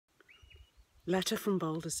Letter from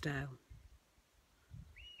Baldersdale.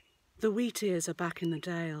 The wheat ears are back in the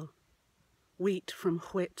dale. Wheat from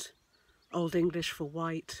whit, Old English for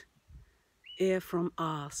white. Ear from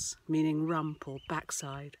arse, meaning rump or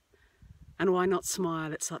backside. And why not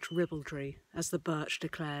smile at such ribaldry, as the birch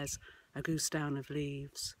declares, a goose down of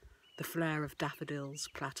leaves, the flare of daffodils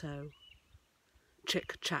plateau.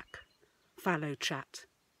 Chick-chack, fallow-chat,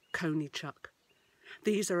 coney-chuck.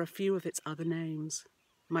 These are a few of its other names.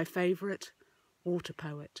 My favourite, water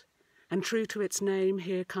poet, and true to its name,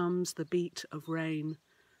 here comes the beat of rain,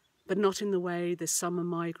 but not in the way this summer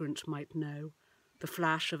migrant might know, the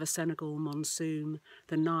flash of a Senegal monsoon,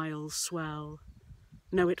 the Nile's swell.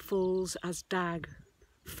 No, it falls as dag,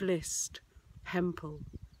 flist, hempel,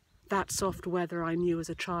 that soft weather I knew as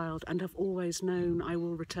a child and have always known I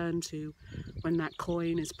will return to when that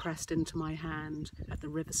coin is pressed into my hand at the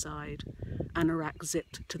riverside, anorak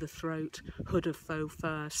zipped to the throat, hood of faux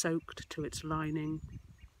fur soaked to its lining.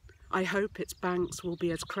 I hope its banks will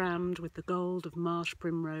be as crammed with the gold of marsh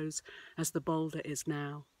primrose as the boulder is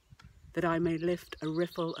now, that I may lift a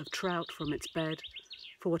riffle of trout from its bed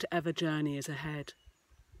for whatever journey is ahead,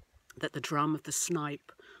 that the drum of the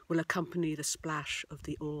snipe will accompany the splash of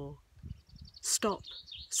the oar. Stop,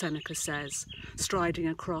 Seneca says, striding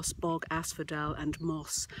across bog asphodel and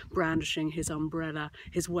moss, brandishing his umbrella,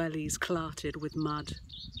 his wellies clarted with mud.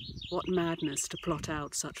 What madness to plot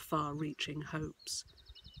out such far-reaching hopes.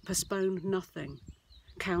 Postpone nothing,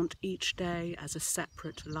 count each day as a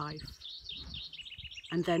separate life.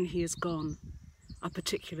 And then he is gone, a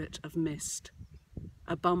particulate of mist.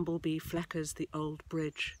 A bumblebee fleckers the old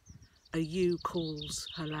bridge. A ewe calls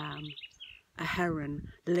her lamb. A heron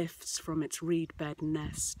lifts from its reed bed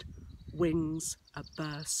nest, wings a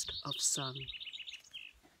burst of sun.